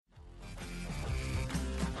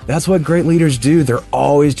That's what great leaders do. They're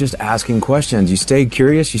always just asking questions. You stay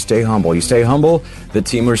curious, you stay humble. You stay humble, the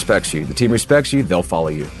team respects you. The team respects you, they'll follow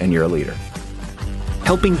you, and you're a leader.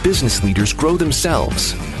 Helping business leaders grow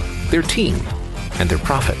themselves, their team, and their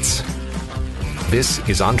profits. This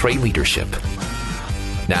is EntreLeadership.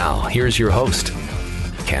 Now, here's your host,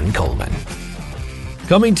 Ken Coleman.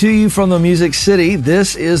 Coming to you from the Music City,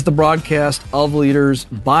 this is the broadcast of Leaders,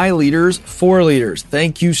 by Leaders, for Leaders.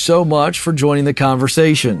 Thank you so much for joining the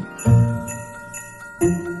conversation.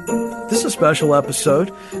 This is a special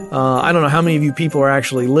episode. I don't know how many of you people are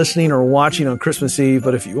actually listening or watching on Christmas Eve,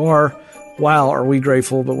 but if you are, wow, are we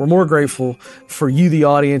grateful. But we're more grateful for you, the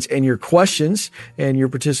audience, and your questions and your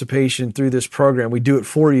participation through this program. We do it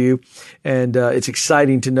for you, and it's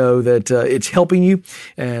exciting to know that it's helping you,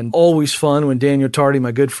 and always fun when Daniel Tardy,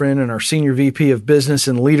 my good friend and our Senior VP of Business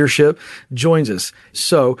and Leadership, joins us.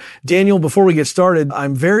 So, Daniel, before we get started,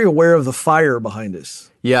 I'm very aware of the fire behind us.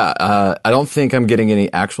 Yeah, I don't think I'm getting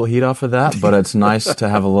any actual heat off of that, but it's nice to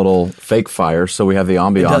have a little fake fire, so we have the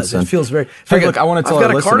ambiance. It does. It feels very... Hey, look, I want to tell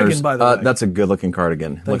our listeners... I've got a cardigan, by the way. That's a good-looking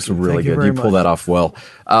cardigan. Looks really good. You pull that off well.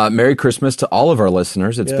 Merry Christmas to all of our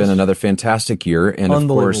listeners. It's been another fantastic year. And of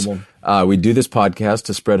course, we do this podcast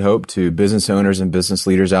to spread hope to business owners and business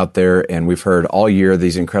leaders out there. And we've heard all year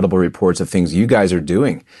these incredible reports of things you guys are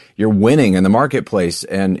doing. You're winning in the marketplace,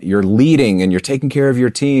 and you're leading, and you're taking care of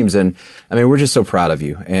your teams. And I mean, we're just so proud of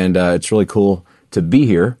you. And it's really cool to be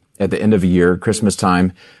here at the end of a year, Christmas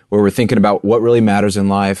time, where we're thinking about what really matters in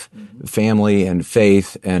life, family and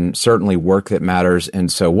faith, and certainly work that matters.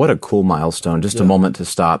 And so what a cool milestone, just a moment to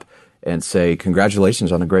stop and say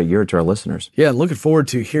congratulations on a great year to our listeners. Yeah, looking forward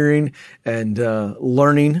to hearing and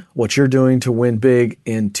learning what you're doing to win big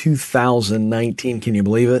in 2019. Can you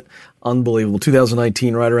believe it? Unbelievable.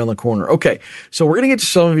 2019 right around the corner. Okay, so we're going to get to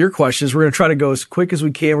some of your questions. We're going to try to go as quick as we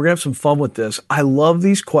can. We're going to have some fun with this. I love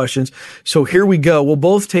these questions. So here we go. We'll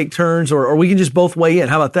both take turns, or we can just both weigh in.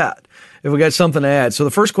 How about that? If we got something to add. So the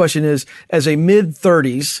first question is, as a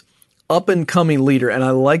mid-30s up-and-coming leader, and I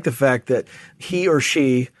like the fact that he or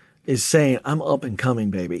she is saying, I'm up and coming,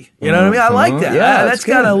 baby. You know what I mean? I like that. Yeah, that's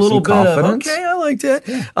got a little bit confidence. of, okay, I like that.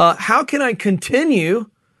 Yeah. How can I continue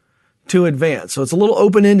to advance? So it's a little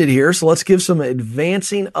open-ended here. So let's give some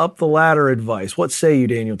advancing up the ladder advice. What say you,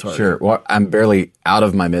 Daniel Tardy? Sure. Well, I'm barely out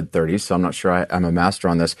of my mid-30s, so I'm not sure I'm a master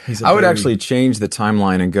on this. I would actually change the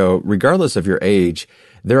timeline and go, regardless of your age,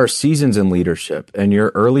 there are seasons in leadership. And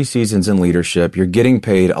your early seasons in leadership, you're getting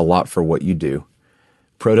paid a lot for what you do,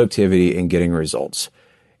 productivity and getting results.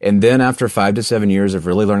 And then after 5 to 7 years of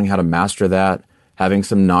really learning how to master that, having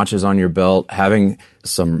some notches on your belt, having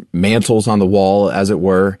some mantles on the wall, as it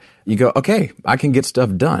were, you go, okay, I can get stuff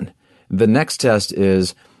done. The next test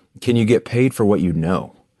is, can you get paid for what you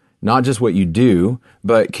know? Not just what you do,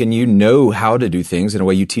 but can you know how to do things in a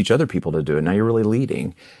way you teach other people to do it? Now you're really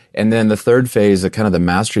leading. And then the third phase, the kind of the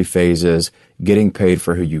mastery phase, is getting paid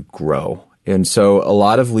for who you grow. And so a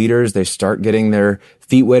lot of leaders, they start getting their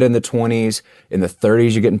feet wet in the 20s. In the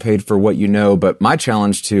 30s, you're getting paid for what you know. But my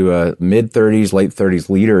challenge to a mid-30s, late 30s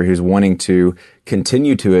leader who's wanting to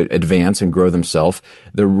continue to advance and grow themselves,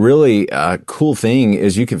 the really cool thing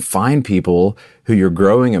is you can find people who you're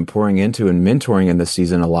growing and pouring into and mentoring in this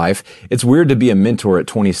season of life. It's weird to be a mentor at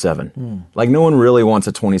 27. Like, no one really wants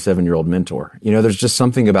a 27-year-old mentor. You know, there's just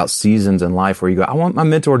something about seasons in life where you go, I want my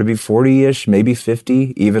mentor to be 40-ish, maybe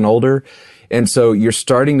 50, even older. And so you're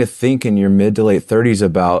starting to think in your mid to late 30s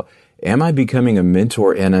about, am I becoming a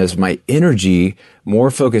mentor? And is my energy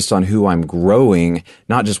more focused on who I'm growing,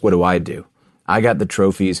 not just what do I do? I got the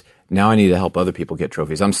trophies. Now I need to help other people get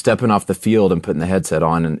trophies. I'm stepping off the field and putting the headset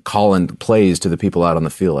on and calling plays to the people out on the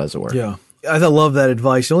field, as it were. Yeah. I love that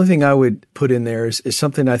advice. The only thing I would put in there is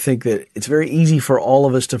something I think that it's very easy for all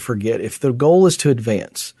of us to forget. If the goal is to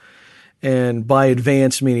advance, and by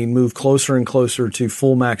advance meaning move closer and closer to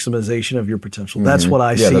full maximization of your potential, that's what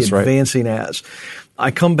I see advancing as.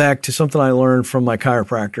 I come back to something I learned from my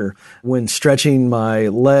chiropractor when stretching my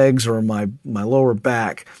legs or my lower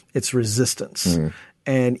back. It's resistance.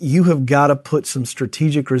 And you have got to put some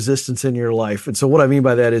strategic resistance in your life. And so what I mean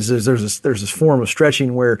by that is there's this form of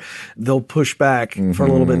stretching where they'll push back for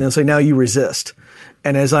a little bit and they'll say, now you resist.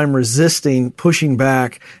 And as I'm resisting, pushing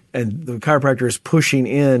back, and the chiropractor is pushing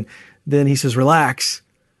in, then he says, relax.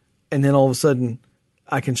 And then all of a sudden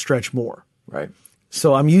I can stretch more. Right.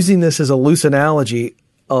 So I'm using this as a loose analogy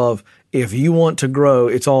of, if you want to grow,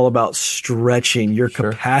 it's all about stretching your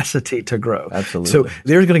capacity to grow. Absolutely. So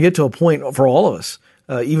there's going to get to a point for all of us,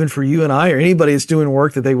 even for you and I, or anybody that's doing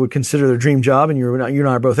work that they would consider their dream job, and you and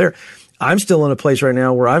I are both there. I'm still in a place right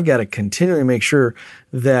now where I've got to continually make sure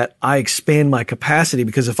that I expand my capacity,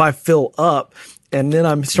 because if I fill up and then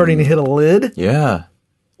I'm starting to hit a lid,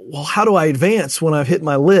 well, how do I advance when I've hit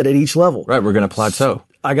my lid at each level? Right, we're going to plateau.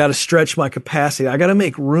 I got to stretch my capacity. I got to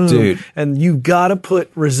make room. Dude. And you got to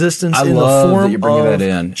put resistance in the love form that you're bringing of that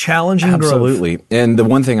in. challenging growth. Absolutely. And the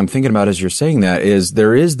one thing I'm thinking about as you're saying that is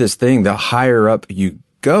there is this thing, the higher up you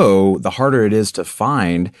go, the harder it is to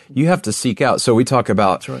find. You have to seek out. So we talk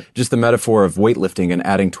about just the metaphor of weightlifting and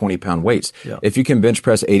adding 20-pound weights. Yeah. If you can bench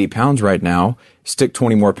press 80 pounds right now, stick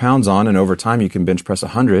 20 more pounds on, and over time you can bench press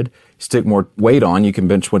 100. Stick more weight on, you can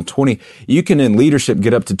bench 120. You can in leadership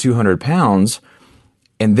get up to 200 pounds.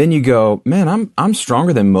 And then you go, man, I'm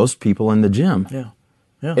stronger than most people in the gym. Yeah.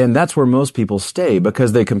 And that's where most people stay,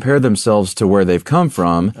 because they compare themselves to where they've come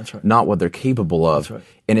from, not what they're capable of.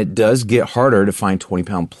 And it does get harder to find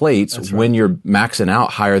 20-pound plates when you're maxing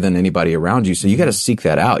out higher than anybody around you. So you got to seek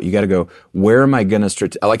that out. You got to go, where am I going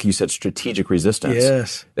to, like you said, strategic resistance.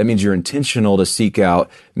 Yes. That means you're intentional to seek out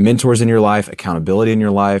mentors in your life, accountability in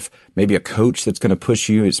your life, maybe a coach that's going to push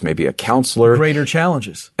you. It's maybe a counselor. Greater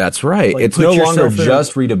challenges. That's right. Like it's no longer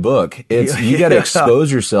just read a book. It's you got to expose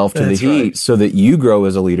yourself to the heat so that you grow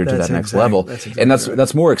as a leader to that next level. And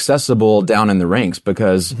that's more accessible down in the ranks,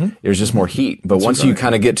 because there's just more heat. But once you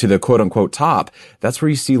kind of get to the quote unquote top, that's where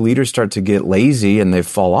you see leaders start to get lazy and they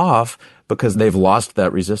fall off, because they've lost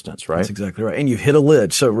that resistance, right? That's exactly right. And you've hit a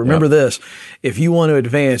lid. So remember this, if you want to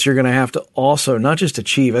advance, you're going to have to also not just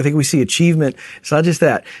achieve. I think we see achievement. It's not just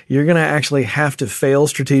that. You're going to actually have to fail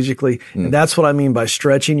strategically. And that's what I mean by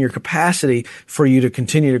stretching your capacity for you to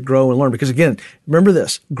continue to grow and learn. Because again, remember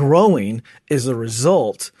this, growing is the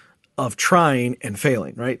result of trying and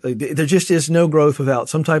failing, right? Like, there just is no growth without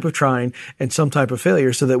some type of trying and some type of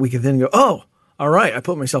failure, so that we can then go, oh, all right, I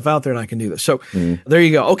put myself out there and I can do this. So there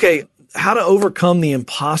you go. Okay. How to overcome the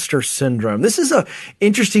imposter syndrome. This is a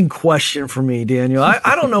interesting question for me, Daniel.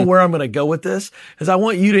 I don't know where I'm going to go with this, because I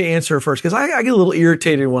want you to answer first, because I get a little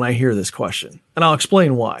irritated when I hear this question, and I'll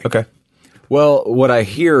explain why. Okay. Well, what I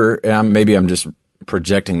hear, and maybe I'm just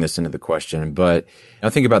projecting this into the question, but I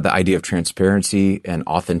think about the idea of transparency and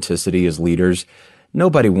authenticity as leaders.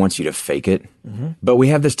 Nobody wants you to fake it, but we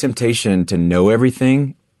have this temptation to know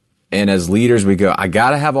everything. And as leaders, we go, I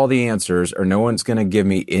got to have all the answers, or no one's going to give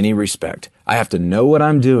me any respect. I have to know what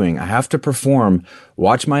I'm doing. I have to perform,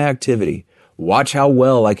 watch my activity, watch how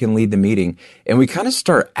well I can lead the meeting. And we kind of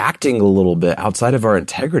start acting a little bit outside of our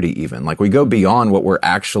integrity even. Like we go beyond what we're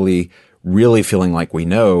actually really feeling like we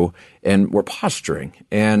know, and we're posturing.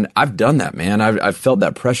 And I've done that, man. I've felt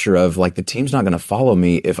that pressure of like, the team's not going to follow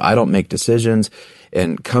me if I don't make decisions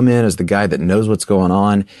and come in as the guy that knows what's going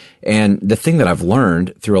on. And the thing that I've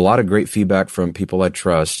learned through a lot of great feedback from people I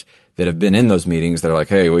trust that have been in those meetings, they're like,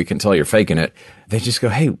 hey, we can tell you're faking it. They just go,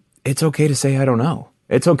 hey, it's okay to say, I don't know.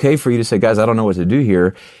 It's okay for you to say, guys, I don't know what to do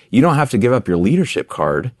here. You don't have to give up your leadership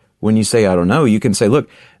card when you say, I don't know. You can say, look,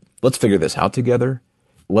 let's figure this out together.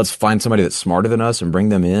 Let's find somebody that's smarter than us and bring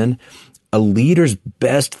them in. A leader's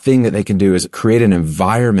best thing that they can do is create an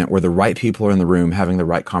environment where the right people are in the room having the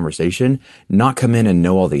right conversation, not come in and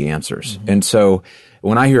know all the answers. And so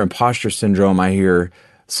when I hear imposter syndrome, I hear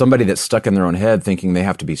somebody that's stuck in their own head thinking they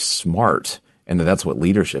have to be smart, and that's what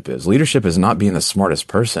leadership is. Leadership is not being the smartest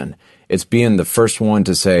person. It's being the first one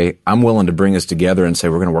to say, I'm willing to bring us together and say,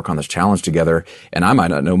 we're going to work on this challenge together. And I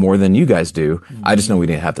might not know more than you guys do. I just know we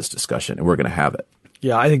need to have this discussion, and we're going to have it.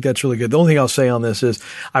 Yeah, I think that's really good. The only thing I'll say on this is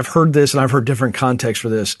I've heard this and I've heard different contexts for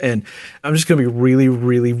this, and I'm just going to be really,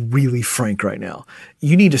 really, really frank right now.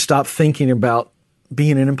 You need to stop thinking about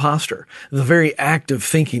being an imposter. The very act of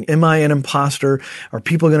thinking, am I an imposter? Are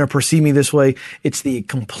people going to perceive me this way? It's the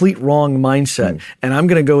complete wrong mindset. And I'm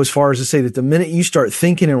going to go as far as to say that the minute you start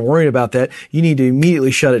thinking and worrying about that, you need to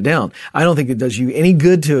immediately shut it down. I don't think it does you any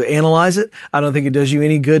good to analyze it. I don't think it does you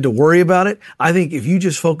any good to worry about it. I think if you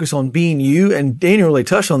just focus on being you, and Daniel really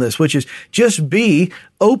touched on this, which is just be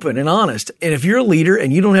open and honest. And if you're a leader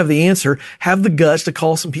and you don't have the answer, have the guts to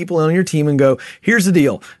call some people on your team and go, here's the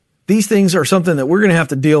deal. These things are something that we're going to have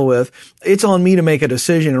to deal with. It's on me to make a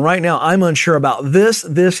decision. And right now I'm unsure about this,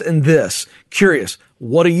 and this. Curious.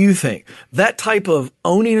 What do you think? That type of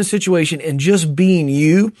owning a situation and just being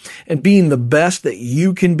you and being the best that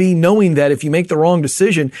you can be, knowing that if you make the wrong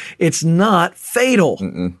decision, it's not fatal.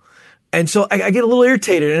 And so I get a little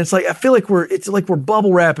irritated, and it's like, I feel like it's like we're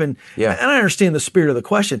bubble wrapping. Yeah. And I understand the spirit of the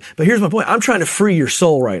question, but here's my point. I'm trying to free your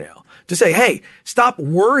soul right now. To say, hey, stop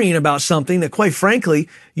worrying about something that, quite frankly,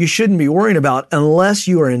 you shouldn't be worrying about unless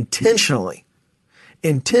you are intentionally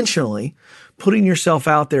putting yourself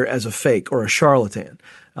out there as a fake or a charlatan.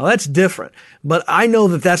 Now that's different, but I know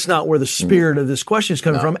that that's not where the spirit of this question is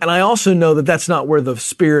coming from. And I also know that that's not where the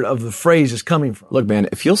spirit of the phrase is coming from. Look, man,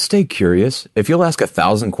 if you'll stay curious, if you'll ask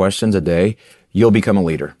 1,000 questions a day, you'll become a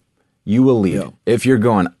leader. You will lead. Yeah. If you're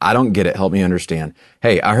going, I don't get it, help me understand.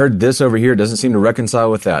 Hey, I heard this over here, doesn't seem to reconcile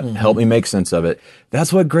with that. Help me make sense of it.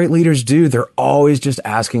 That's what great leaders do. They're always just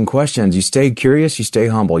asking questions. You stay curious, you stay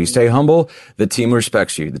humble. You stay humble, the team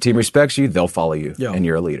respects you. The team respects you, they'll follow you, and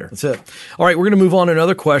you're a leader. That's it. All right, we're going to move on to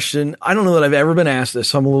another question. I don't know that I've ever been asked this,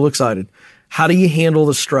 so I'm a little excited. How do you handle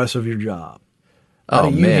the stress of your job? How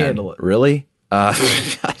do you handle it? Really? On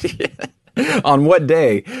what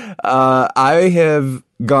day? I have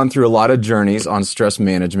gone through a lot of journeys on stress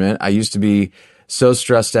management. I used to be so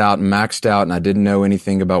stressed out and maxed out, and I didn't know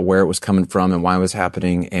anything about where it was coming from and why it was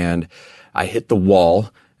happening. And I hit the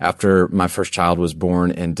wall after my first child was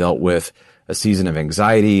born and dealt with a season of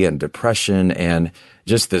anxiety and depression and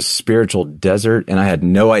just this spiritual desert. And I had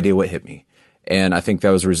no idea what hit me. And I think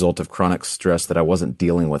that was a result of chronic stress that I wasn't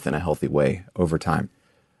dealing with in a healthy way over time.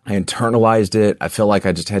 I internalized it. I felt like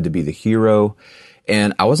I just had to be the hero.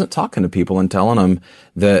 And I wasn't talking to people and telling them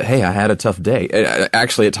that, hey, I had a tough day.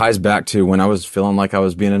 Actually, it ties back to when I was feeling like I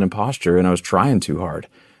was being an imposter and I was trying too hard.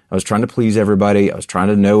 I was trying to please everybody. I was trying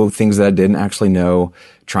to know things that I didn't actually know,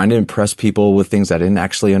 trying to impress people with things I didn't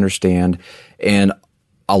actually understand. And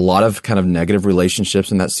a lot of kind of negative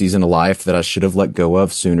relationships in that season of life that I should have let go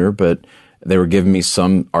of sooner, but they were giving me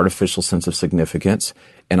some artificial sense of significance.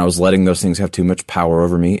 And I was letting those things have too much power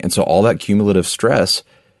over me. And so all that cumulative stress,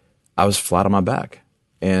 I was flat on my back.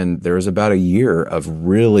 And there was about a year of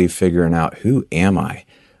really figuring out, who am I?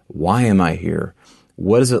 Why am I here?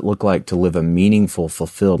 What does it look like to live a meaningful,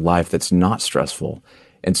 fulfilled life that's not stressful?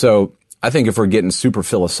 And so I think if we're getting super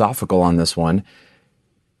philosophical on this one,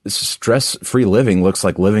 stress-free living looks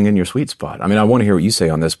like living in your sweet spot. I mean, I want to hear what you say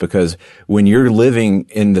on this, because when you're living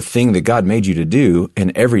in the thing that God made you to do,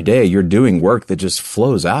 and every day you're doing work that just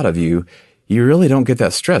flows out of you, you really don't get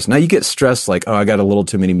that stress. Now you get stressed like, oh, I got a little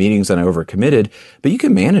too many meetings and I overcommitted, but you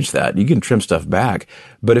can manage that. You can trim stuff back.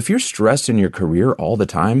 But if you're stressed in your career all the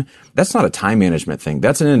time, that's not a time management thing.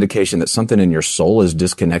 That's an indication that something in your soul is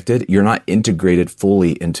disconnected. You're not integrated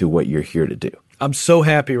fully into what you're here to do. I'm so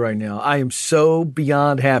happy right now. I am so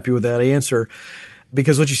beyond happy with that answer,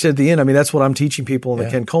 because what you said at the end, I mean, that's what I'm teaching people on the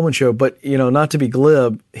Ken Coleman show. But, you know, not to be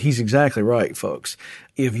glib, he's exactly right, folks.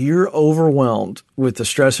 If you're overwhelmed with the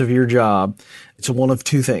stress of your job, it's one of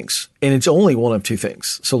two things, and it's only one of two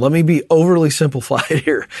things. So let me be overly simplified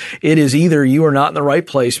here. It is either you are not in the right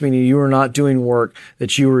place, meaning you are not doing work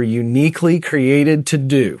that you were uniquely created to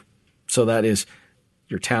do. So that is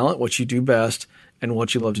your talent, what you do best, and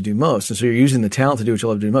what you love to do most. And so you're using the talent to do what you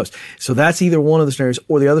love to do most. So that's either one of the scenarios,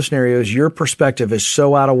 or the other scenario is your perspective is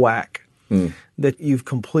so out of whack that you've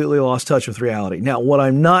completely lost touch with reality. Now, what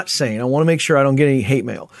I'm not saying, I want to make sure I don't get any hate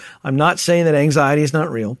mail. I'm not saying that anxiety is not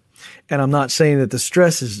real, and I'm not saying that the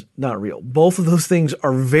stress is not real. Both of those things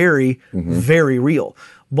are very, very real.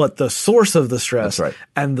 But the source of the stress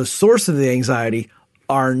and the source of the anxiety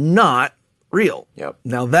are not real. Yep.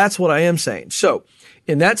 Now, that's what I am saying. So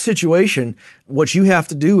in that situation, what you have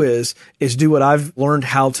to do is do what I've learned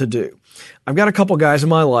how to do. I've got a couple guys in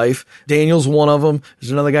my life. Daniel's one of them.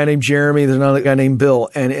 There's another guy named Jeremy. There's another guy named Bill.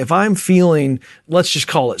 And if I'm feeling, let's just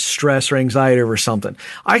call it stress or anxiety over something,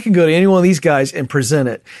 I can go to any one of these guys and present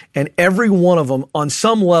it. And every one of them on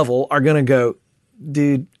some level are going to go,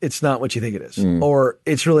 dude, it's not what you think it is. Or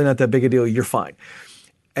it's really not that big a deal. You're fine.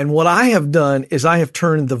 And what I have done is I have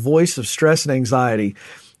turned the voice of stress and anxiety,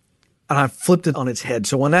 and I've flipped it on its head.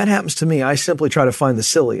 So when that happens to me, I simply try to find the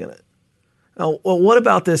silly in it. Oh, well, what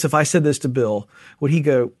about this? If I said this to Bill, would he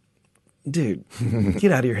go, dude,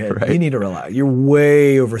 get out of your head. You need to relax. You're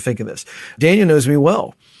way overthinking this. Daniel knows me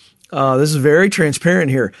well. This is very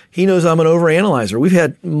transparent here. He knows I'm an overanalyzer. We've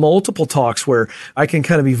had multiple talks where I can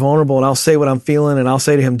kind of be vulnerable and I'll say what I'm feeling, and I'll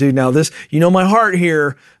say to him, dude, now this, you know my heart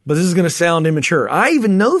here, but this is going to sound immature. I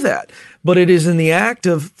even know that, but it is in the act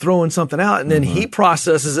of throwing something out. And then he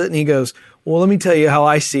processes it and he goes, well, let me tell you how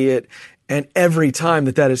I see it. And every time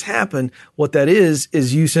that has happened, what that is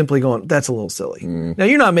you simply going, that's a little silly. Now,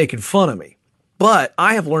 you're not making fun of me, but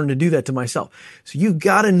I have learned to do that to myself. So you've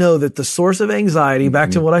got to know that the source of anxiety,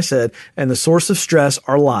 back to what I said, and the source of stress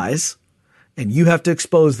are lies, and you have to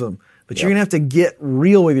expose them. But you're going to have to get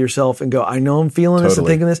real with yourself and go, I know I'm feeling this and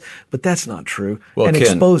thinking this, but that's not true. Well, and Ken,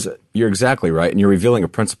 expose it. You're exactly right. And you're revealing a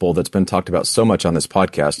principle that's been talked about so much on this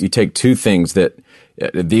podcast. You take two things that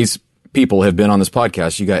these people have been on this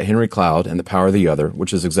podcast. You got Henry Cloud and The Power of the Other,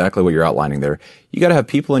 which is exactly what you're outlining there. You got to have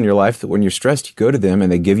people in your life that when you're stressed, you go to them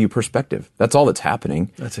and they give you perspective. That's all that's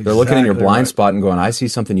happening. They're looking in your blind spot and going, I see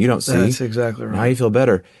something you don't see. That's exactly right. Now you feel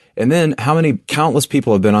better. And then how many countless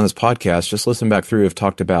people have been on this podcast, just listen back through, have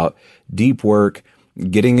talked about deep work,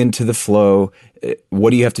 getting into the flow. What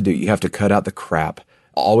do you have to do? You have to cut out the crap.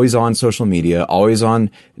 Always on social media, always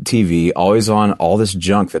on TV, always on all this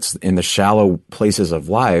junk that's in the shallow places of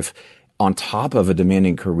life. On top of a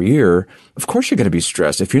demanding career, of course you're going to be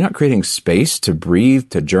stressed. If you're not creating space to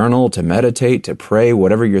breathe, to journal, to meditate, to pray,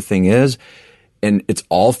 whatever your thing is, and it's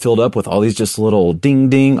all filled up with all these just little ding,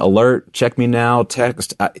 ding, alert, check me now,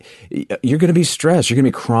 text, you're going to be stressed. You're going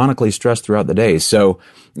to be chronically stressed throughout the day. So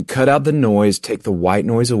cut out the noise, take the white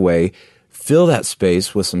noise away, fill that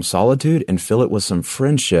space with some solitude and fill it with some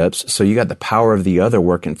friendships. So you got the power of the other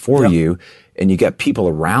working for you. And you got people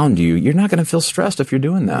around you, you're not going to feel stressed if you're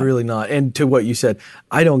doing that. Really not. And to what you said,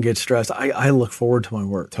 I don't get stressed. I look forward to my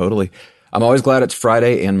work. Totally. I'm always glad it's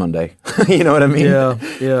Friday and Monday. You know what I mean? Yeah,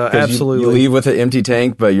 absolutely. You leave with an empty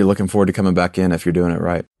tank, but you're looking forward to coming back in if you're doing it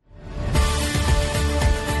right.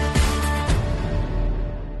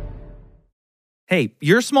 Hey,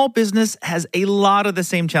 your small business has a lot of the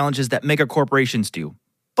same challenges that mega corporations do,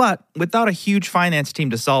 but without a huge finance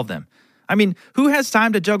team to solve them. I mean, who has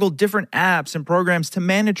time to juggle different apps and programs to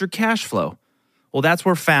manage your cash flow? Well, that's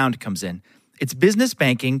where Found comes in. It's business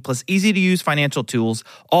banking plus easy-to-use financial tools,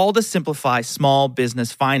 all to simplify small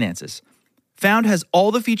business finances. Found has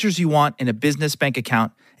all the features you want in a business bank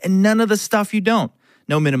account and none of the stuff you don't.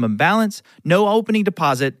 No minimum balance, no opening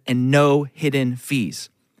deposit, and no hidden fees.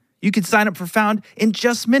 You can sign up for Found in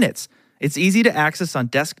just minutes. It's easy to access on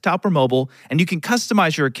desktop or mobile, and you can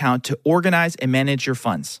customize your account to organize and manage your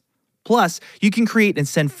funds. Plus, you can create and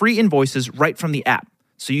send free invoices right from the app,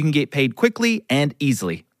 so you can get paid quickly and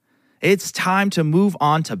easily. It's time to move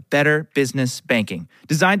on to better business banking,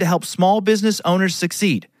 designed to help small business owners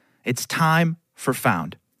succeed. It's time for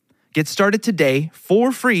Found. Get started today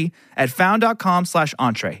for free at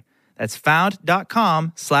found.com/entree. That's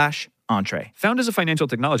found.com/entree. Found is a financial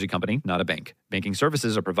technology company, not a bank. Banking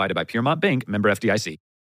services are provided by Piermont Bank, member FDIC.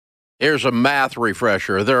 Here's a math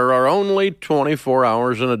refresher. There are only 24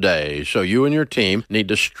 hours in a day, so you and your team need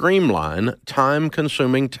to streamline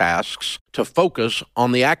time-consuming tasks to focus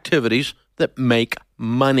on the activities that make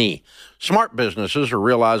money. Smart businesses are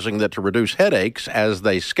realizing that to reduce headaches as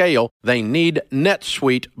they scale, they need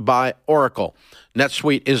NetSuite by Oracle.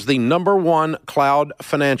 NetSuite is the #1 cloud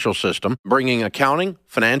financial system, bringing accounting,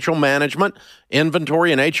 financial management,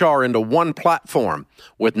 inventory, and HR into one platform.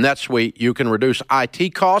 With NetSuite, you can reduce IT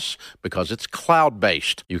costs because it's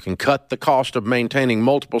cloud-based. You can cut the cost of maintaining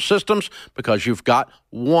multiple systems because you've got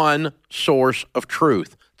one source of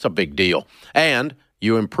truth. It's a big deal. And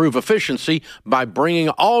you improve efficiency by bringing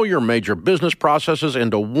all your major business processes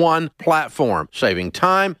into one platform, saving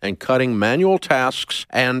time and cutting manual tasks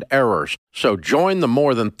and errors. So join the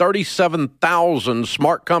more than 37,000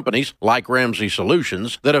 smart companies like Ramsey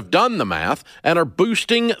Solutions that have done the math and are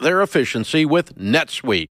boosting their efficiency with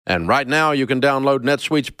NetSuite. And right now you can download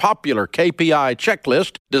NetSuite's popular KPI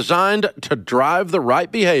checklist designed to drive the right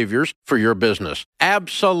behaviors for your business.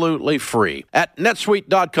 Absolutely free at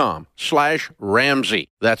netsuite.com/Ramsey.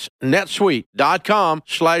 That's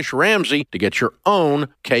netsuite.com/Ramsey to get your own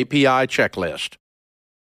KPI checklist.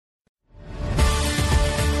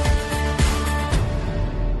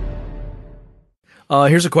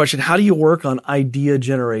 Here's a question. How do you work on idea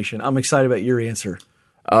generation? I'm excited about your answer.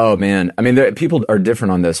 Oh, man. I mean, people are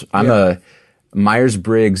different on this. I'm a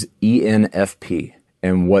Myers-Briggs ENFP.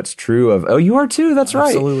 And what's true of, you are too? That's right.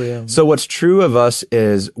 Absolutely. Yeah. So what's true of us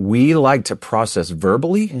is we like to process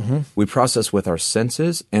verbally. Mm-hmm. We process with our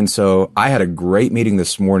senses. And so I had a great meeting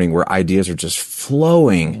this morning where ideas are just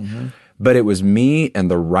flowing, but it was me and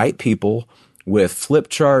the right people with flip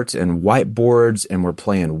charts and whiteboards, and we're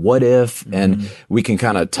playing what if, and we can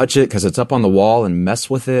kind of touch it because it's up on the wall and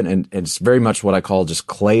mess with it. And it's very much what I call just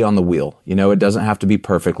clay on the wheel. You know, it doesn't have to be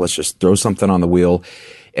perfect. Let's just throw something on the wheel,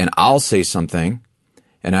 and I'll say something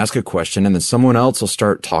and ask a question, and then someone else will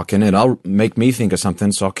start talking, and I'll make me think of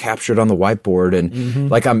something, so I'll capture it on the whiteboard, and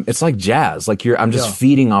it's like jazz. Like I'm just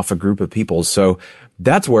feeding off a group of people. So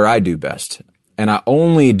that's where I do best, and I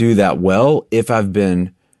only do that well if I've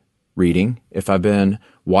been reading, if I've been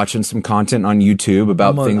watching some content on YouTube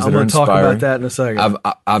about things that are inspiring. I'm going to talk about that in a second.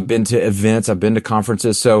 I've been to events, I've been to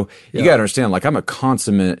conferences. So you got to understand, like I'm a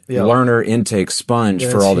consummate learner intake sponge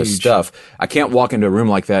for all this stuff. I can't walk into a room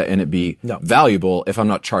like that and it be valuable if I'm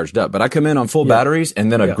not charged up. But I come in on full batteries, and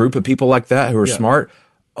then a group of people like that who are smart,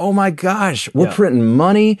 oh my gosh, we're printing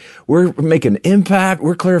money. We're making impact.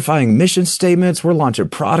 We're clarifying mission statements. We're launching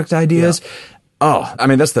product ideas. Oh, I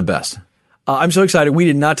mean, that's the best. I'm so excited. We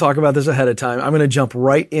did not talk about this ahead of time. I'm going to jump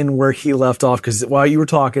right in where he left off because while you were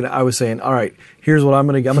talking, I was saying, all right, here's what I'm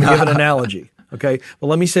going to give an analogy. Okay. Well,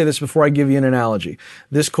 let me say this before I give you an analogy.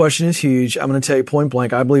 This question is huge. I'm going to tell you point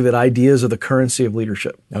blank. I believe that ideas are the currency of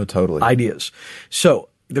leadership. Oh, totally. Ideas. So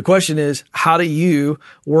the question is, how do you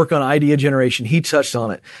work on idea generation? He touched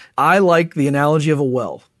on it. I like the analogy of a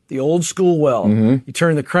well. The old school well. You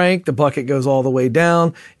turn the crank, the bucket goes all the way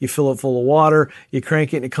down, you fill it full of water, you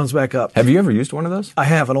crank it, and it comes back up. Have you ever used one of those? I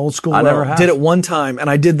have, an old school well. I never have. Did it one time, and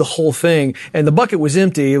I did the whole thing, and the bucket was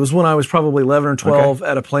empty. It was when I was probably 11 or 12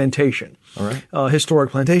 at a plantation. All right.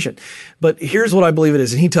 Historic plantation. But here's what I believe it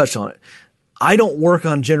is, and he touched on it. I don't work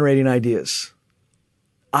on generating ideas.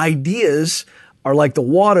 Ideas are like the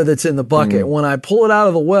water that's in the bucket. When I pull it out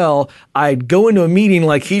of the well, I go into a meeting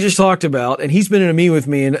like he just talked about, and he's been in a meeting with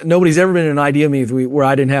me, and nobody's ever been in an idea meeting with me where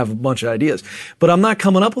I didn't have a bunch of ideas. But I'm not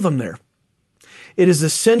coming up with them there. It is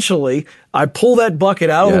essentially, I pull that bucket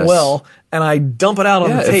out of the well and I dump it out on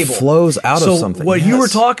the table. It flows out of something. So what you were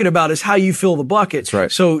talking about is how you fill the bucket. That's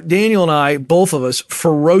right. So Daniel and I, both of us,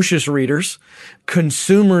 ferocious readers,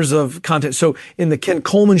 consumers of content. So in the Ken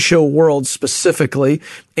Coleman show world specifically,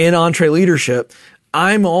 in Entree Leadership,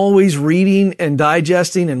 I'm always reading and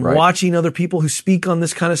digesting and watching other people who speak on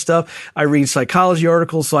this kind of stuff. I read psychology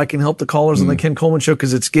articles so I can help the callers on the Ken Coleman show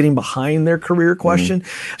because it's getting behind their career question.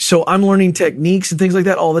 So I'm learning techniques and things like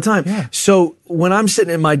that all the time. Yeah. So when I'm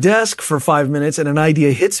sitting at my desk for 5 minutes and an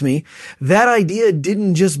idea hits me, that idea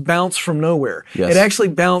didn't just bounce from nowhere. Yes. It actually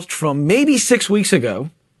bounced from maybe 6 weeks ago,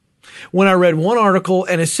 when I read one article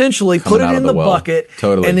and essentially put it in the bucket,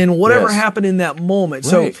 and then whatever happened in that moment.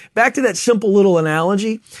 So back to that simple little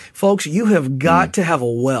analogy, folks, you have got to have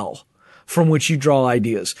a well from which you draw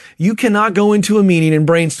ideas. You cannot go into a meeting and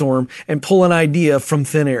brainstorm and pull an idea from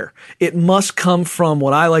thin air. It must come from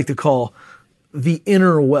what I like to call the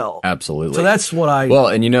inner well. Absolutely. So that's what Well,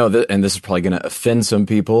 and you know, and this is probably going to offend some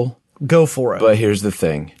people. Go for it. But here's the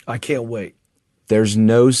thing. I can't wait. There's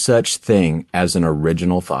no such thing as an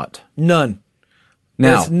original thought. None.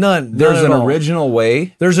 Now, There's none. There's None an at all. original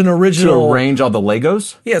way There's an to original. arrange all the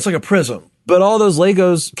Legos. Yeah, it's like a prism. But all those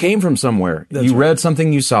Legos came from somewhere. That's you read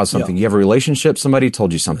something, you saw something. You have a relationship, somebody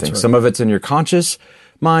told you something. Some of it's in your conscious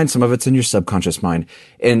mind, some of it's in your subconscious mind.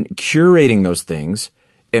 And curating those things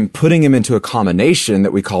and putting them into a combination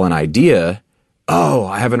that we call an idea. Oh,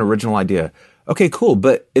 I have an original idea. Okay, cool.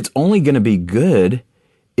 But it's only going to be good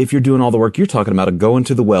if you're doing all the work you're talking about, going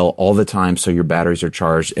to the well all the time so your batteries are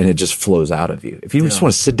charged and it just flows out of you. If you just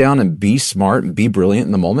want to sit down and be smart and be brilliant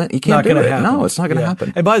in the moment, you can't do it. Happen. No, it's not going to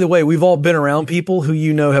happen. And by the way, we've all been around people who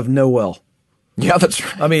have no well. Yeah, that's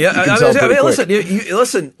right. I mean,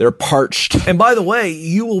 listen. They're parched. And by the way,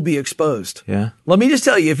 you will be exposed. Yeah. Let me just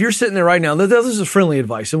tell you, if you're sitting there right now, this is friendly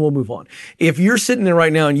advice and we'll move on. If you're sitting there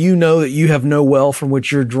right now and you know that you have no well from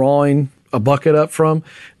which you're drawing a bucket up from,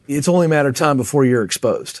 it's only a matter of time before you're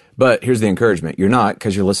exposed. But here's the encouragement. You're not,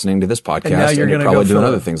 because you're listening to this podcast and you're probably doing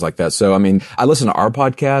other things like that. So, I mean, I listen to our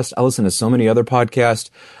podcast. I listen to so many other podcasts.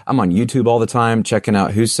 I'm on YouTube all the time, checking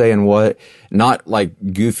out who's saying what, not like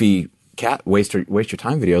goofy cat waste your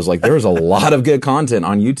time videos. Like there's a lot of good content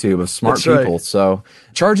on YouTube of smart people. Right. So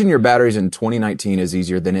charging your batteries in 2019 is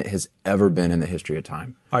easier than it has ever been in the history of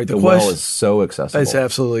time. All right, the well is so accessible. It's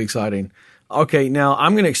absolutely exciting. Okay, now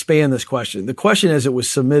I'm going to expand this question. The question as it was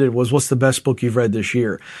submitted was, what's the best book you've read this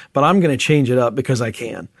year? But I'm going to change it up because I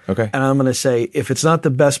can. Okay. And I'm going to say, if it's not the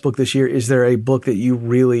best book this year, is there a book that you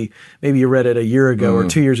really, maybe you read it a year ago or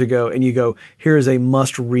 2 years ago, and you go, here is a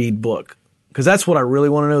must-read book? Because that's what I really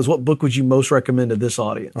want to know is, what book would you most recommend to this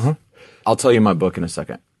audience? I'll tell you my book in a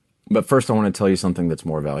second. But first, I want to tell you something that's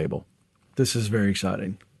more valuable. This is very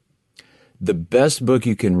exciting. The best book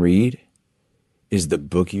you can read is the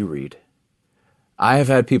book you read. I have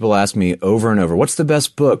had people ask me over and over, what's the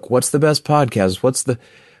best book? What's the best podcast? What's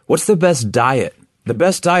the best diet? The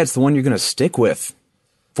best diet's the one you're going to stick with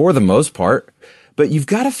for the most part. But you've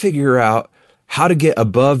got to figure out how to get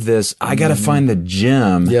above this. I got to find the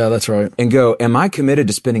gem. Yeah, that's right. And go, am I committed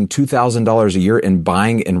to spending $2,000 a year in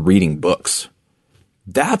buying and reading books?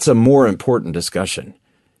 That's a more important discussion.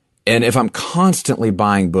 And if I'm constantly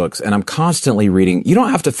buying books and I'm constantly reading, you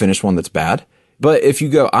don't have to finish one that's bad. But if you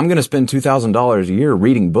go, I'm going to spend $2,000 a year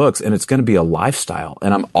reading books and it's going to be a lifestyle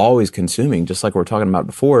and I'm always consuming, just like we were talking about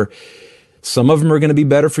before, some of them are going to be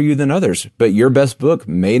better for you than others, but your best book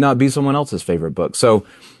may not be someone else's favorite book. So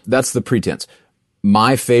that's the pretense.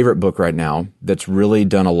 My favorite book right now that's really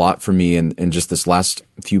done a lot for me in just this last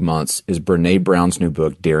few months is Brené Brown's new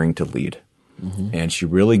book, Daring to Lead. And she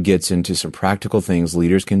really gets into some practical things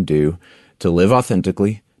leaders can do to live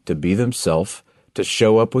authentically, to be themselves, to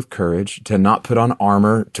show up with courage, to not put on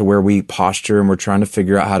armor to where we posture and we're trying to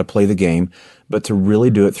figure out how to play the game, but to really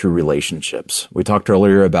do it through relationships. We talked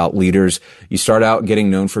earlier about leaders. You start out getting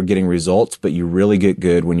known for getting results, but you really get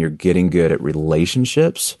good when you're getting good at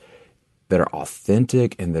relationships that are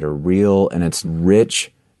authentic and that are real, and it's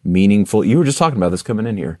rich, meaningful. You were just talking about this coming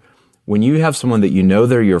in here. When you have someone that you know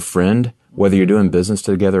they're your friend, whether you're doing business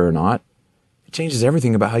together or not, it changes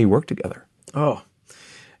everything about how you work together. Oh,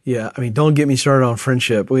 yeah. I mean, don't get me started on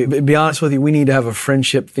friendship. Be honest with you, we need to have a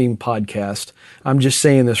friendship-themed podcast. I'm just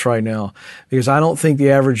saying this right now because I don't think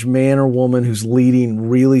the average man or woman who's leading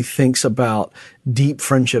really thinks about deep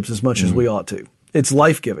friendships as much as we ought to. It's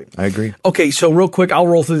life-giving. I agree. Okay, so real quick, I'll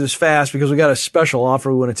roll through this fast because we got a special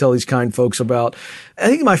offer we want to tell these kind folks about. I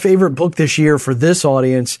think my favorite book this year for this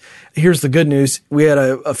audience, here's the good news. We had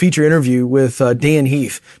a feature interview with Dan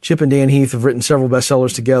Heath. Chip and Dan Heath have written several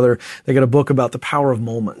bestsellers together. They got a book about the power of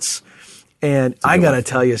moments. And I got to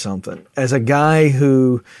tell you something. As a guy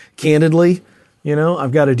who, candidly,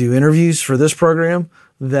 I've got to do interviews for this program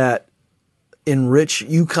that enrich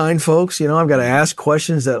you kind folks. I've got to ask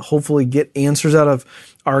questions that hopefully get answers out of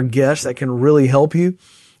our guests that can really help you.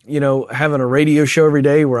 Having a radio show every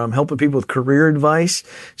day where I'm helping people with career advice,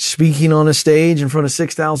 speaking on a stage in front of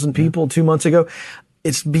 6,000 people 2 months ago.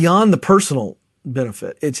 It's beyond the personal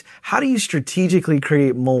benefit. It's how do you strategically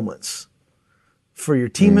create moments for your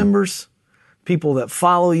team members, people that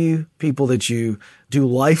follow you, people that you do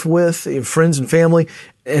life with, your friends and family.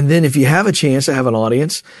 And then if you have a chance to have an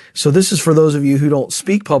audience, so this is for those of you who don't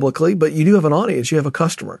speak publicly, but you do have an audience, you have a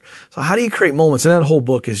customer. So how do you create moments? And that whole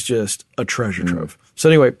book is just a treasure trove. So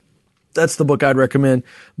anyway, that's the book I'd recommend,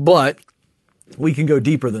 but we can go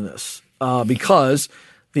deeper than this because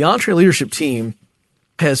the Entre Leadership team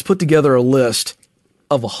has put together a list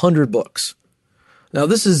of 100 books. Now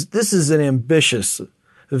this is an ambitious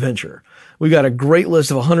venture. We got a great list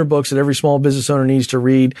of 100 books that every small business owner needs to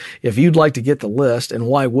read. If you'd like to get the list, and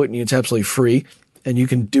why wouldn't you? It's absolutely free, and you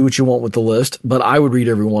can do what you want with the list, but I would read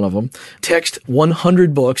every one of them. Text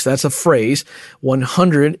 100 books. That's a phrase.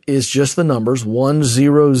 100 is just the numbers.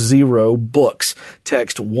 100 books.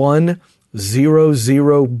 Text 100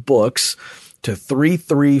 books to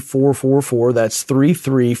 33444. That's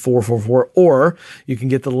 33444. Or you can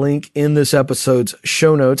get the link in this episode's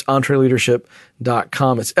show notes,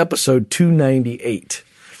 entreleadership.com. It's episode 298.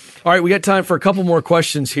 All right, we got time for a couple more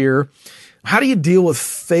questions here. How do you deal with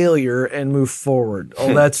failure and move forward?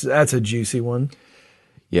 Oh, that's a juicy one.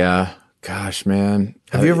 Yeah. Gosh, man.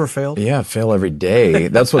 Have you ever failed? Yeah, I fail every day.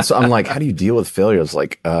 That's what's, I'm like, how do you deal with failure? It's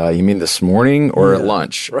like, you mean this morning or at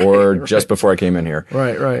lunch or just before I came in here?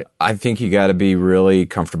 Right. I think you got to be really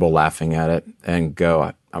comfortable laughing at it and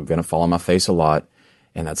go, I'm going to fall on my face a lot,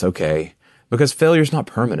 and that's okay because failure is not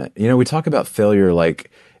permanent. We talk about failure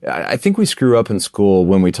like, I think we screw up in school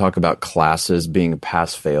when we talk about classes being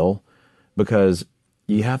pass-fail because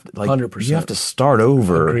you have to, 100%. You have to start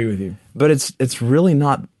over. I agree with you. But it's really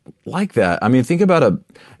not like that. I mean, think about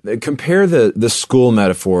compare the school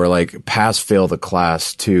metaphor, like pass, fail the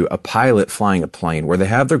class, to a pilot flying a plane where they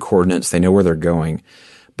have their coordinates, they know where they're going.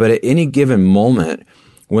 But at any given moment,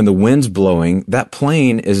 when the wind's blowing, that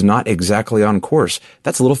plane is not exactly on course.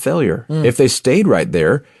 That's a little failure. If they stayed right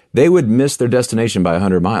there, they would miss their destination by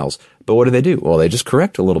 100 miles. But what do? Well, they just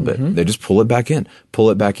correct a little bit. They just pull it back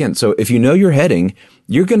in. So if you know you're heading,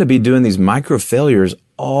 you're going to be doing these micro failures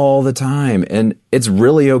all the time. And it's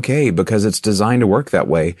really okay because it's designed to work that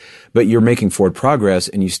way. But you're making forward progress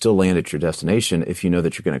and you still land at your destination if you know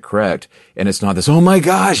that you're going to correct. And it's not this, oh my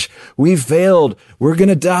gosh, we failed. We're going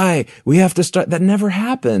to die. We have to start. That never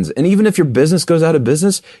happens. And even if your business goes out of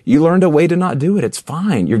business, you learned a way to not do it. It's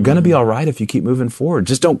fine. You're going to be all right if you keep moving forward.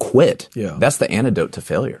 Just don't quit. Yeah. That's the antidote to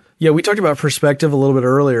failure. Yeah, we talked about perspective a little bit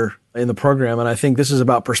earlier in the program, and I think this is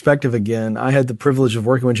about perspective again. I had the privilege of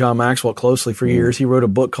working with John Maxwell closely for years. He wrote a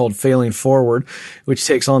book called Failing Forward, which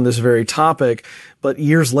takes on this very topic. But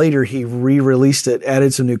years later, he re-released it,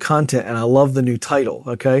 added some new content, and I love the new title,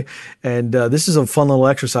 okay? And this is a fun little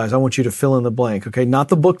exercise. I want you to fill in the blank, okay? Not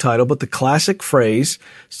the book title, but the classic phrase,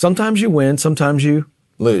 sometimes you win, sometimes you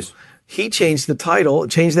lose. He changed the title,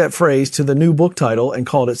 changed that phrase to the new book title and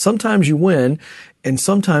called it Sometimes You Win and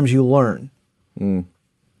Sometimes You Learn.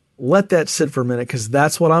 Let that sit for a minute because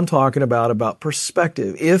that's what I'm talking about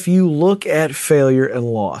perspective. If you look at failure and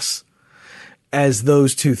loss as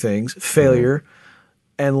those two things, failure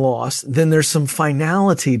and loss, then there's some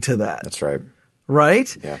finality to that. That's right.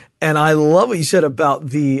 Right? Yeah. And I love what you said about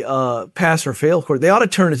the pass or fail course. They ought to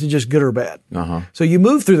turn it to just good or bad. So you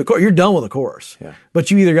move through the course. You're done with the course. Yeah.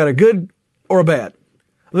 But you either got a good or a bad.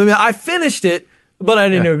 I mean, I finished it, but I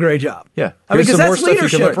didn't do a great job. Yeah. I mean, because that's learn.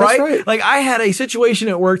 leadership, right? That's right? Like, I had a situation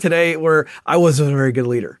at work today where I wasn't a very good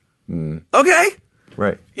leader. Okay.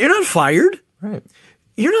 Right. You're not fired. Right.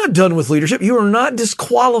 You're not done with leadership. You are not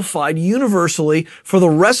disqualified universally for the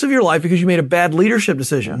rest of your life because you made a bad leadership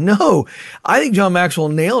decision. No, I think John Maxwell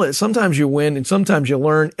nailed it. Sometimes you win and sometimes you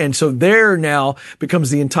learn. And so there now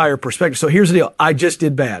becomes the entire perspective. So here's the deal. I just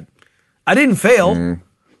did bad. I didn't fail.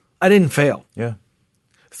 I didn't fail. Yeah.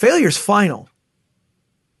 Failure's final.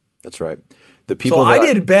 That's right. The people so I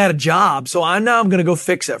did a bad job. So now I'm going to go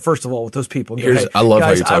fix that, first of all, with those people. I love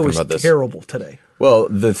how you're talking about this. about this. Terrible today. Well,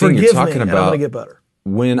 the thing Forgive you're talking me, about, and I'm going to get better.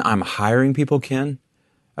 When I'm hiring people, Ken,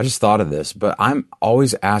 I just thought of this, but I'm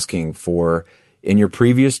always asking for, in your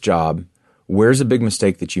previous job, where's a big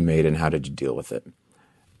mistake that you made and how did you deal with it?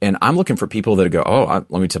 And I'm looking for people that go,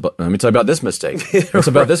 let me tell you about this mistake. It's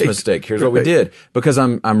about this mistake. Here's what we did. Because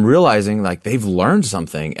I'm realizing like they've learned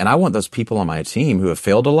something, and I want those people on my team who have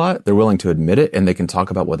failed a lot. They're willing to admit it and they can talk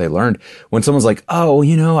about what they learned. When someone's like, I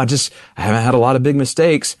haven't had a lot of big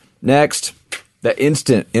mistakes. Next, that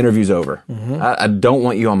instant interview's over. I don't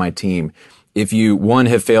want you on my team. If you, one,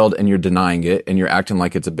 have failed and you're denying it and you're acting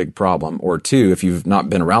like it's a big problem, or two, if you've not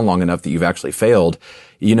been around long enough that you've actually failed,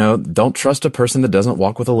 don't trust a person that doesn't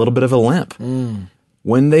walk with a little bit of a limp.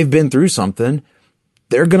 When they've been through something,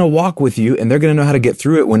 they're going to walk with you and they're going to know how to get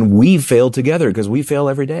through it when we fail together, because we fail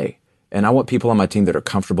every day. And I want people on my team that are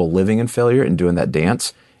comfortable living in failure and doing that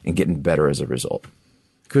dance and getting better as a result.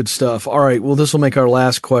 Good stuff. All right. Well, this will make our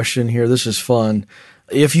last question here. This is fun.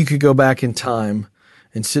 If you could go back in time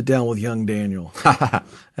and sit down with young Daniel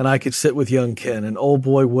and I could sit with young Ken, and oh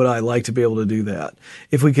boy, would I like to be able to do that.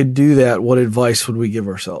 If we could do that, what advice would we give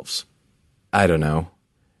ourselves? I don't know.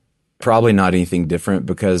 Probably not anything different,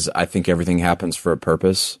 because I think everything happens for a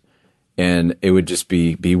purpose, and it would just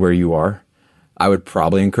be where you are. I would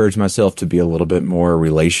probably encourage myself to be a little bit more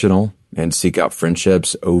relational and seek out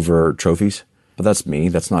friendships over trophies. But that's me.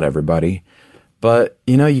 That's not everybody. But,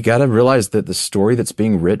 you got to realize that the story that's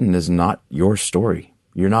being written is not your story.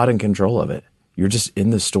 You're not in control of it. You're just in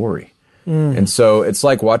the story. And so it's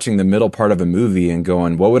like watching the middle part of a movie and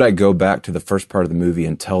going, what would I go back to the first part of the movie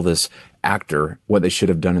and tell this actor what they should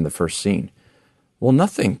have done in the first scene? Well,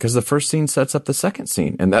 nothing, because the first scene sets up the second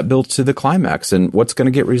scene, and that builds to the climax and what's going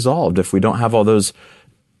to get resolved if we don't have all those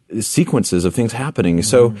sequences of things happening.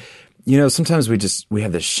 So, sometimes we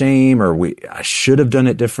have this shame, or I should have done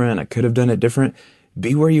it different. I could have done it different.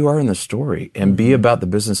 Be where you are in the story and be about the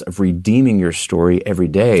business of redeeming your story every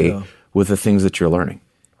day with the things that you're learning.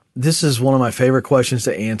 This is one of my favorite questions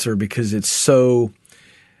to answer, because it's so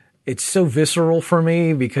visceral for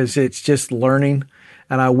me, because it's just learning.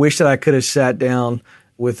 And I wish that I could have sat down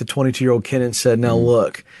with the 22-year-old Ken and said, now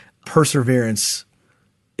look, perseverance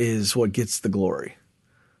is what gets the glory.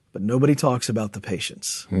 But nobody talks about the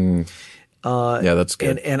patience. Yeah, that's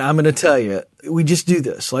good. And I'm going to tell you, we just do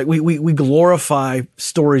this. Like we glorify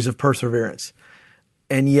stories of perseverance,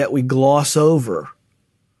 and yet we gloss over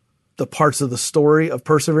the parts of the story of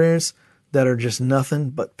perseverance that are just nothing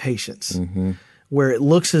but patience, where it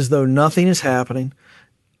looks as though nothing is happening,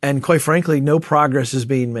 and quite frankly, no progress is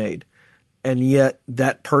being made. And yet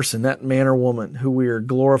that person, that man or woman who we are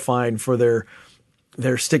glorifying for their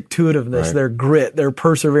stick-to-itiveness, their grit, their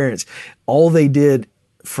perseverance, all they did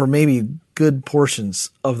for maybe good portions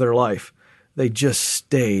of their life, they just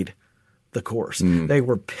stayed the course. They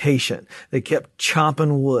were patient. They kept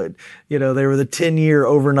chopping wood. They were the 10-year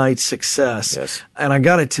overnight success. Yes. And I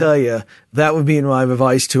got to tell you, that would be my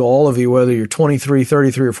advice to all of you, whether you're 23,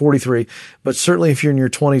 33, or 43, but certainly if you're in your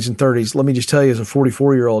 20s and 30s. Let me just tell you, as a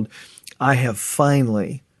 44-year-old, I have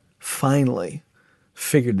finally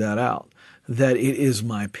figured that out, that it is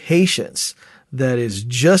my patience that is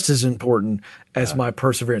just as important as my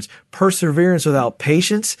perseverance. Perseverance without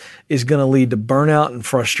patience is going to lead to burnout and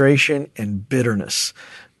frustration and bitterness.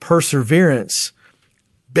 Perseverance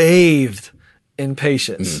bathed in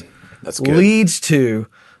patience That's good. leads to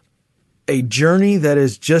a journey that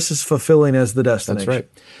is just as fulfilling as the destination. That's right.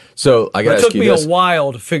 So I got to ask you this. It took me a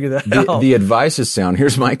while to figure that out. The advice is sound.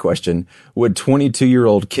 Here's my question. Would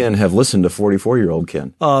 22-year-old Ken have listened to 44-year-old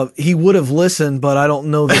Ken? He would have listened, but I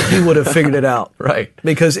don't know that he would have figured it out. Right.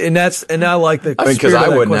 Because, and I like the because I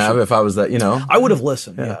wouldn't question. have if I was that, I would have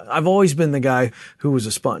listened. Yeah. I've always been the guy who was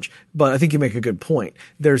a sponge, but I think you make a good point.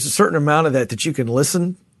 There's a certain amount of that you can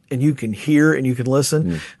listen and you can hear and you can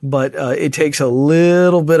listen, but it takes a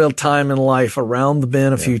little bit of time in life around the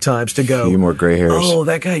bend a few times to go. A few more gray hairs. Oh,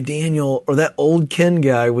 that guy Daniel or that old Ken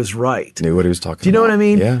guy was right. Knew what he was talking about. Do you know what I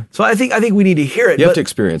mean? Yeah. So I think we need to hear it. You have to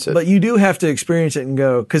experience it. But you do have to experience it and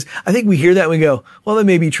go, because I think we hear that and we go, well, that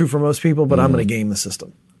may be true for most people, but I'm going to game the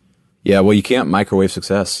system. Yeah, well, you can't microwave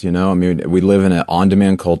success, you know? I mean, we live in an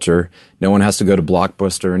on-demand culture. No one has to go to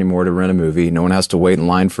Blockbuster anymore to rent a movie. No one has to wait in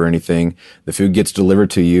line for anything. The food gets delivered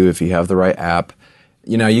to you if you have the right app.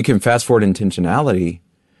 You know, you can fast forward intentionality,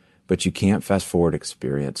 but you can't fast forward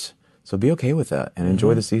experience. So be okay with that and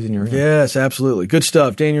enjoy the season you're in. Yes, absolutely. Good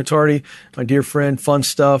stuff. Daniel Tardy, my dear friend, fun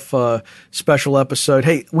stuff, special episode.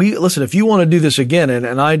 Hey, listen, if you want to do this again,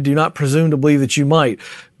 and I do not presume to believe that you might,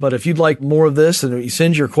 but if you'd like more of this and you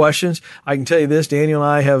send your questions, I can tell you this, Daniel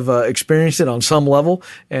and I have experienced it on some level,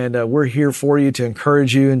 and we're here for you to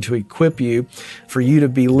encourage you and to equip you for you to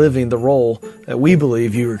be living the role that we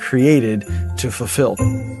believe you were created to fulfill.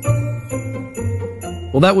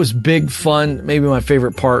 Well, that was big fun. Maybe my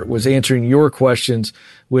favorite part was answering your questions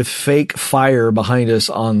with fake fire behind us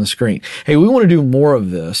on the screen. Hey, we want to do more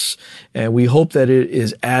of this, and we hope that it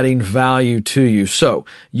is adding value to you. So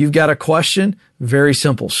you've got a question? Very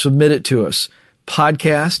simple. Submit it to us.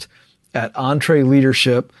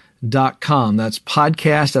 podcast@entreleadership.com. That's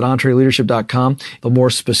podcast@entreleadership.com. The more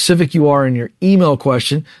specific you are in your email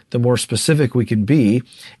question, the more specific we can be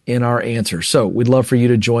in our answer. So we'd love for you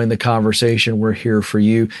to join the conversation. We're here for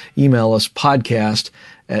you. Email us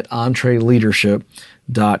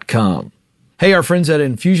podcast@entreleadership.com. Hey, our friends at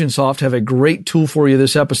Infusionsoft have a great tool for you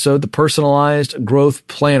this episode, the Personalized Growth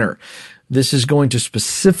Planner. This is going to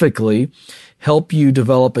specifically help you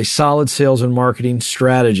develop a solid sales and marketing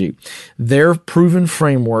strategy. Their proven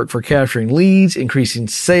framework for capturing leads, increasing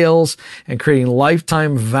sales, and creating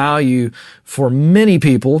lifetime value for many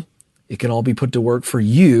people. It can all be put to work for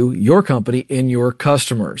you, your company, and your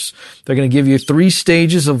customers. They're going to give you 3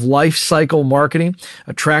 stages of life cycle marketing: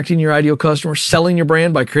 attracting your ideal customers, selling your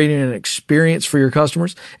brand by creating an experience for your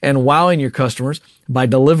customers, and wowing your customers by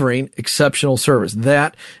delivering exceptional service.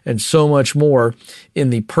 That and so much more in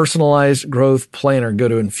the Personalized Growth Planner. Go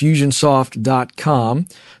to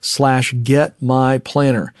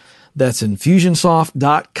infusionsoft.com/getmyplanner. That's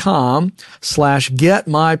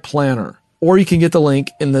infusionsoft.com/getmyplanner. Or you can get the link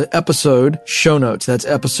in the episode show notes. That's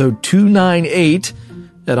episode 298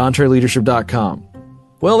 at entreleadership.com.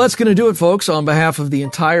 Well, that's going to do it, folks. On behalf of the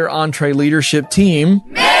entire Entre Leadership team,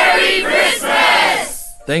 Merry Christmas!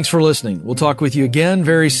 Thanks for listening. We'll talk with you again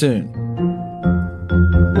very soon.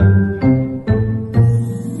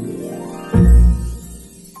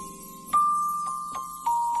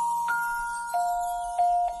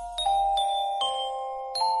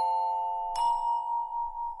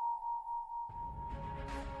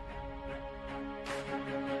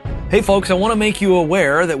 Hey folks, I want to make you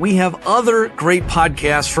aware that we have other great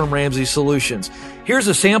podcasts from Ramsey Solutions. Here's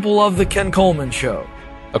a sample of The Ken Coleman Show.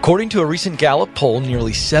 According to a recent Gallup poll,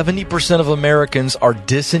 nearly 70% of Americans are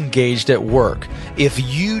disengaged at work. If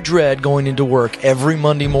you dread going into work every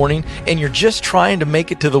Monday morning and you're just trying to make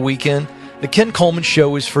it to the weekend, The Ken Coleman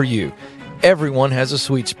Show is for you. Everyone has a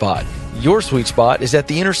sweet spot. Your sweet spot is at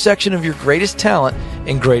the intersection of your greatest talent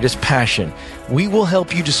and greatest passion. We will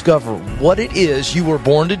help you discover what it is you were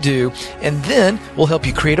born to do, and then we'll help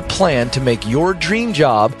you create a plan to make your dream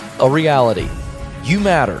job a reality. You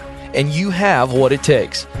matter, and you have what it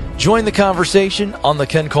takes. Join the conversation on The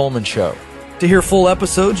Ken Coleman Show. To hear full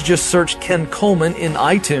episodes, just search Ken Coleman in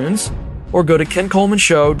iTunes or go to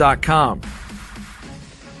kencolemanshow.com.